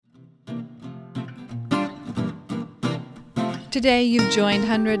Today, you've joined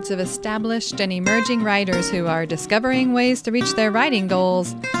hundreds of established and emerging writers who are discovering ways to reach their writing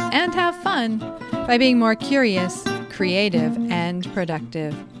goals and have fun by being more curious, creative, and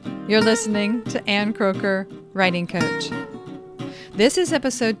productive. You're listening to Ann Croker, Writing Coach. This is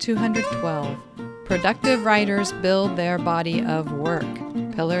episode 212, Productive Writers Build Their Body of Work,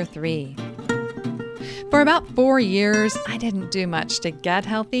 Pillar 3. For about 4 years, I didn't do much to get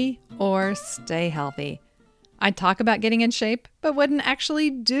healthy or stay healthy. I'd talk about getting in shape, but wouldn't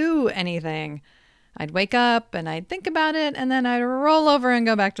actually do anything. I'd wake up and I'd think about it, and then I'd roll over and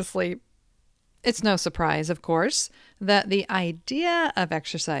go back to sleep. It's no surprise, of course, that the idea of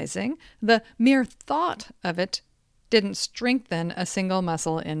exercising, the mere thought of it, didn't strengthen a single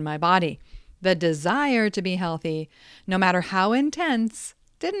muscle in my body. The desire to be healthy, no matter how intense,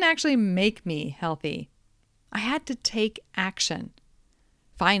 didn't actually make me healthy. I had to take action.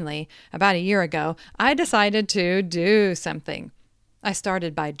 Finally, about a year ago, I decided to do something. I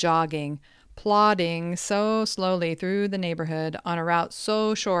started by jogging, plodding so slowly through the neighborhood on a route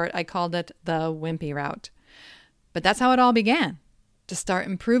so short I called it the Wimpy Route. But that's how it all began. To start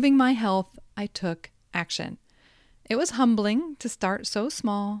improving my health, I took action. It was humbling to start so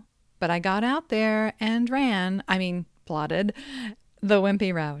small, but I got out there and plodded the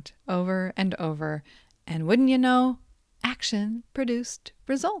Wimpy Route over and over. And wouldn't you know, action produced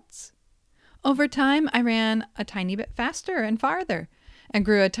results. Over time, I ran a tiny bit faster and farther and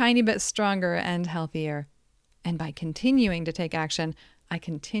grew a tiny bit stronger and healthier. And by continuing to take action, I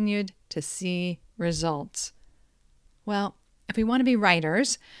continued to see results. Well, if we want to be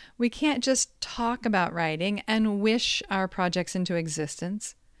writers, we can't just talk about writing and wish our projects into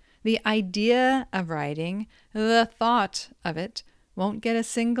existence. The idea of writing, the thought of it, won't get a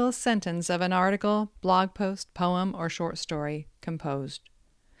single sentence of an article, blog post, poem, or short story composed.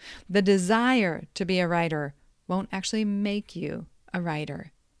 The desire to be a writer won't actually make you a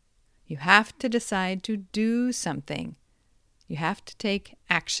writer. You have to decide to do something. You have to take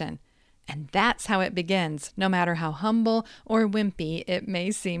action. And that's how it begins, no matter how humble or wimpy it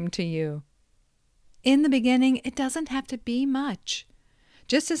may seem to you. In the beginning, it doesn't have to be much.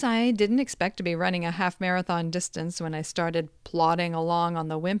 Just as I didn't expect to be running a half-marathon distance when I started plodding along on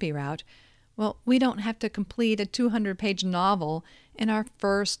the Wimpy Route, well, we don't have to complete a 200-page novel in our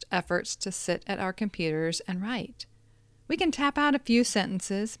first efforts to sit at our computers and write. We can tap out a few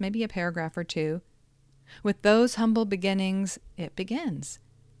sentences, maybe a paragraph or two. With those humble beginnings, it begins.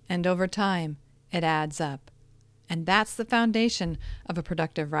 And over time, it adds up. And that's the foundation of a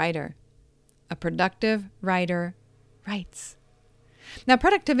productive writer. A productive writer writes. Now,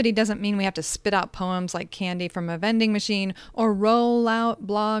 productivity doesn't mean we have to spit out poems like candy from a vending machine or roll out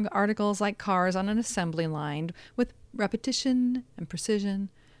blog articles like cars on an assembly line with repetition and precision.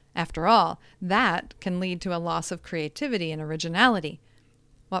 After all, that can lead to a loss of creativity and originality.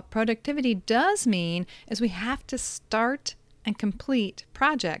 What productivity does mean is we have to start and complete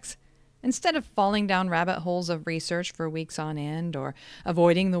projects instead of falling down rabbit holes of research for weeks on end or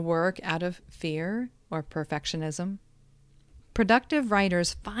avoiding the work out of fear or perfectionism. Productive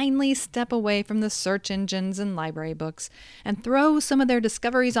writers finally step away from the search engines and library books and throw some of their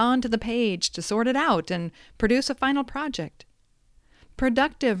discoveries onto the page to sort it out and produce a final project.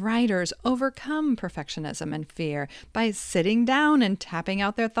 Productive writers overcome perfectionism and fear by sitting down and tapping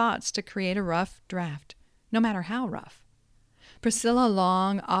out their thoughts to create a rough draft, no matter how rough. Priscilla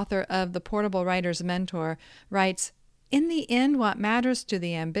Long, author of The Portable Writer's Mentor, writes, "In the end, what matters to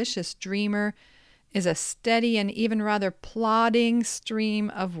the ambitious dreamer is a steady and even rather plodding stream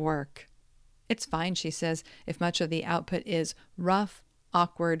of work. It's fine," she says, "if much of the output is rough,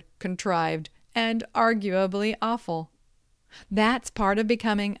 awkward, contrived, and arguably awful. That's part of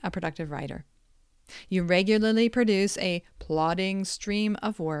becoming a productive writer. You regularly produce a plodding stream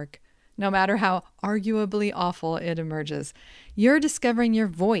of work, no matter how arguably awful it emerges. You're discovering your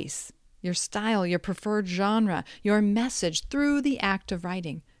voice, your style, your preferred genre, your message through the act of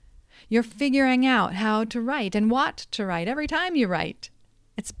writing. You're figuring out how to write and what to write every time you write.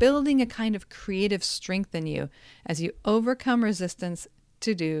 It's building a kind of creative strength in you as you overcome resistance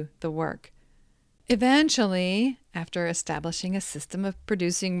to do the work. Eventually, after establishing a system of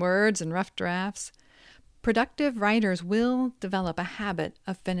producing words and rough drafts, productive writers will develop a habit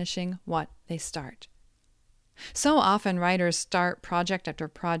of finishing what they start. So often writers start project after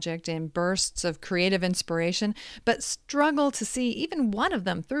project in bursts of creative inspiration, but struggle to see even one of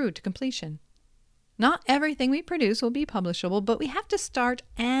them through to completion. Not everything we produce will be publishable, but we have to start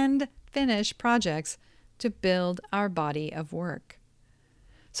and finish projects to build our body of work.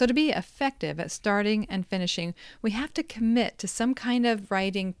 So to be effective at starting and finishing, we have to commit to some kind of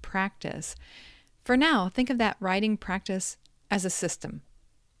writing practice. For now, think of that writing practice as a system.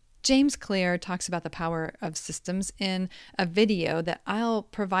 James Clear talks about the power of systems in a video that I'll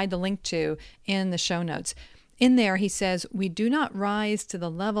provide the link to in the show notes. In there, he says, we do not rise to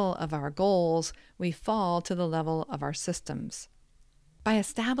the level of our goals, we fall to the level of our systems. By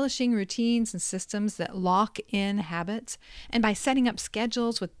establishing routines and systems that lock in habits, and by setting up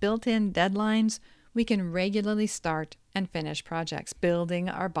schedules with built-in deadlines, we can regularly start and finish projects, building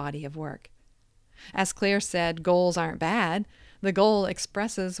our body of work. As Clear said, goals aren't bad. The goal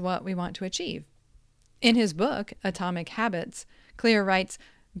expresses what we want to achieve. In his book, Atomic Habits, Clear writes,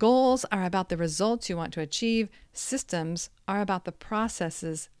 goals are about the results you want to achieve. Systems are about the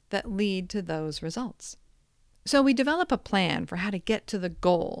processes that lead to those results. So we develop a plan for how to get to the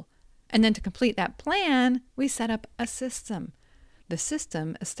goal. And then to complete that plan, we set up a system. The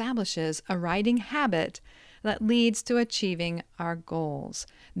system establishes a writing habit that leads to achieving our goals.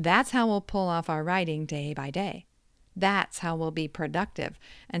 That's how we'll pull off our writing day by day. That's how we'll be productive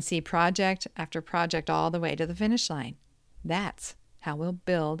and see project after project all the way to the finish line. That's how we'll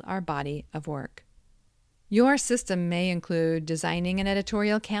build our body of work. Your system may include designing an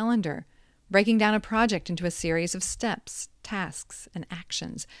editorial calendar, breaking down a project into a series of steps, tasks, and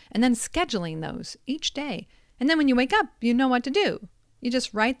actions, and then scheduling those each day. And then when you wake up, you know what to do. You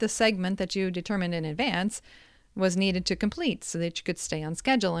just write the segment that you determined in advance was needed to complete so that you could stay on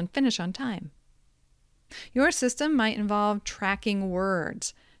schedule and finish on time. Your system might involve tracking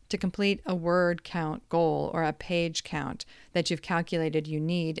words to complete a word count goal or a page count that you've calculated you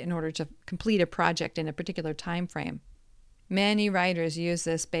need in order to complete a project in a particular time frame. Many writers use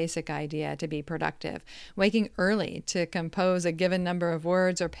this basic idea to be productive, waking early to compose a given number of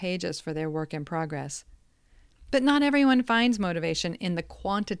words or pages for their work in progress. But not everyone finds motivation in the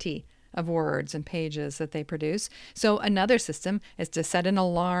quantity of words and pages that they produce. So another system is to set an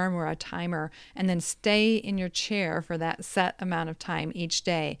alarm or a timer and then stay in your chair for that set amount of time each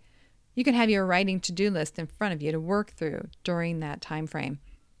day. You can have your writing to-do list in front of you to work through during that time frame.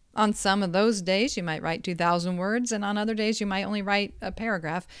 On some of those days, you might write 2,000 words, and on other days, you might only write a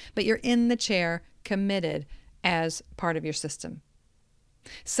paragraph, but you're in the chair, committed as part of your system.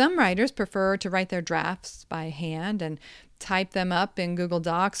 Some writers prefer to write their drafts by hand and type them up in Google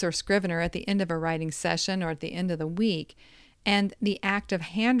Docs or Scrivener at the end of a writing session or at the end of the week, and the act of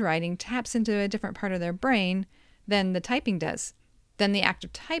handwriting taps into a different part of their brain than the typing does. Then the act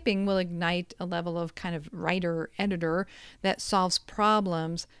of typing will ignite a level of kind of writer-editor that solves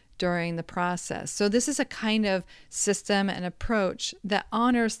problems during the process. So this is a kind of system and approach that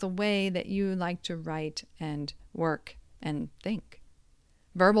honors the way that you like to write and work and think.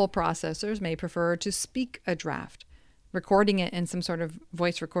 Verbal processors may prefer to speak a draft, recording it in some sort of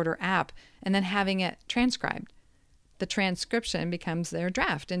voice recorder app, and then having it transcribed. The transcription becomes their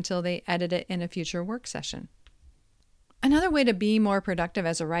draft until they edit it in a future work session. Another way to be more productive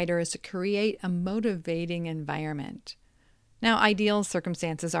as a writer is to create a motivating environment. Now, ideal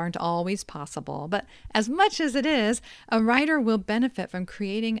circumstances aren't always possible, but as much as it is, a writer will benefit from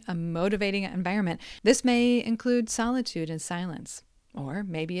creating a motivating environment. This may include solitude and silence, or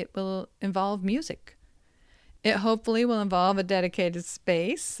maybe it will involve music. It hopefully will involve a dedicated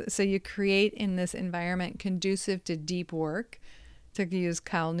space, so you create in this environment conducive to deep work, to use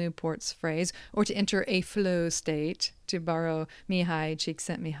Cal Newport's phrase, or to enter a flow state, to borrow Mihai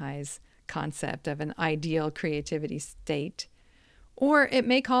Csikszentmihalyi's concept of an ideal creativity state. Or it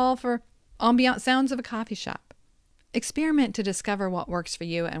may call for ambient sounds of a coffee shop. Experiment to discover what works for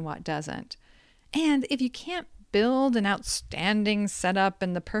you and what doesn't. And if you can't build an outstanding setup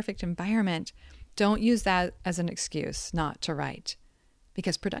and the perfect environment, don't use that as an excuse not to write.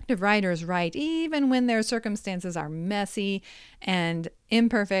 Because productive writers write even when their circumstances are messy and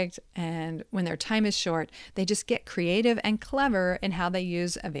imperfect, and when their time is short. They just get creative and clever in how they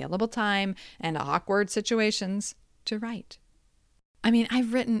use available time and awkward situations to write. I mean,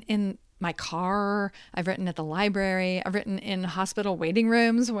 I've written in my car, I've written at the library, I've written in hospital waiting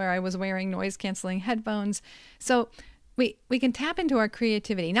rooms where I was wearing noise-canceling headphones. So we can tap into our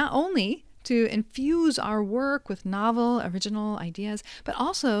creativity, not only to infuse our work with novel, original ideas, but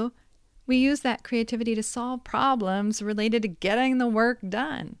also we use that creativity to solve problems related to getting the work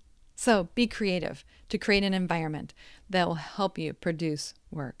done. So be creative to create an environment that will help you produce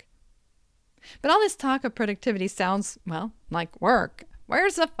work. But all this talk of productivity sounds, well, like work.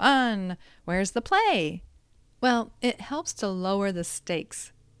 Where's the fun? Where's the play? Well, it helps to lower the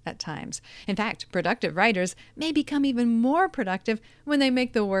stakes at times. In fact, productive writers may become even more productive when they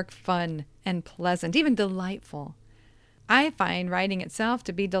make the work fun and pleasant, even delightful. I find writing itself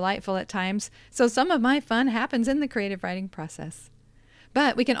to be delightful at times, so some of my fun happens in the creative writing process.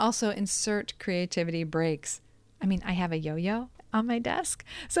 But we can also insert creativity breaks. I have a yo-yo on my desk.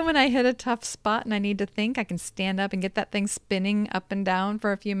 So when I hit a tough spot and I need to think, I can stand up and get that thing spinning up and down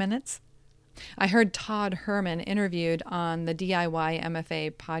for a few minutes. I heard Todd Herman interviewed on the DIY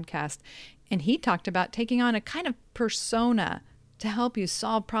MFA podcast, and he talked about taking on a kind of persona to help you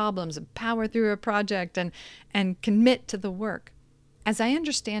solve problems and power through a project and commit to the work. As I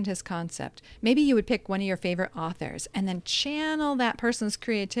understand his concept, maybe you would pick one of your favorite authors and then channel that person's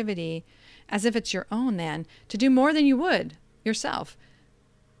creativity as if it's your own then to do more than you would yourself.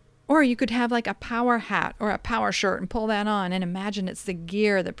 Or you could have like a power hat or a power shirt and pull that on and imagine it's the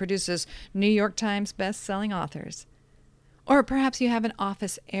gear that produces New York Times best-selling authors. Or perhaps you have an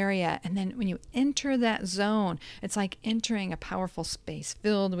office area, and then when you enter that zone, it's like entering a powerful space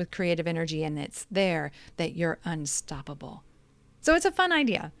filled with creative energy, and it's there that you're unstoppable. So it's a fun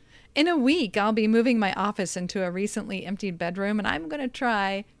idea. In a week, I'll be moving my office into a recently emptied bedroom, and I'm going to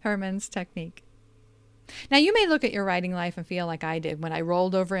try Herman's technique. Now, you may look at your writing life and feel like I did when I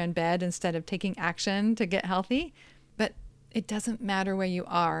rolled over in bed instead of taking action to get healthy, but it doesn't matter where you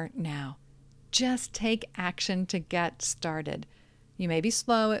are now. Just take action to get started. You may be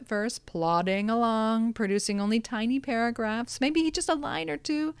slow at first, plodding along, producing only tiny paragraphs, maybe just a line or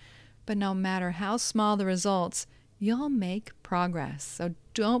two, but no matter how small the results, you'll make progress. So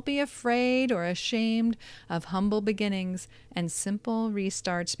don't be afraid or ashamed of humble beginnings and simple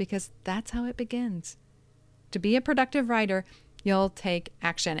restarts, because that's how it begins. To be a productive writer, you'll take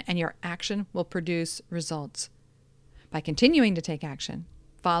action, and your action will produce results. By continuing to take action,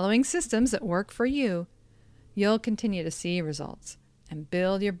 following systems that work for you, you'll continue to see results and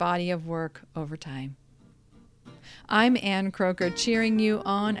build your body of work over time. I'm Ann Croker, cheering you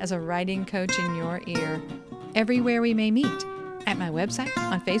on as a writing coach in your ear, everywhere we may meet, at my website,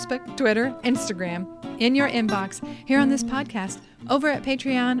 on Facebook, Twitter, Instagram, in your inbox, here on this podcast, over at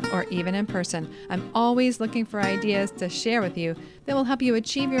Patreon, or even in person. I'm always looking for ideas to share with you that will help you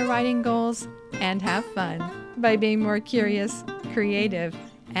achieve your writing goals and have fun by being more curious, creative,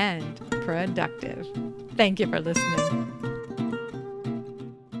 and productive. Thank you for listening.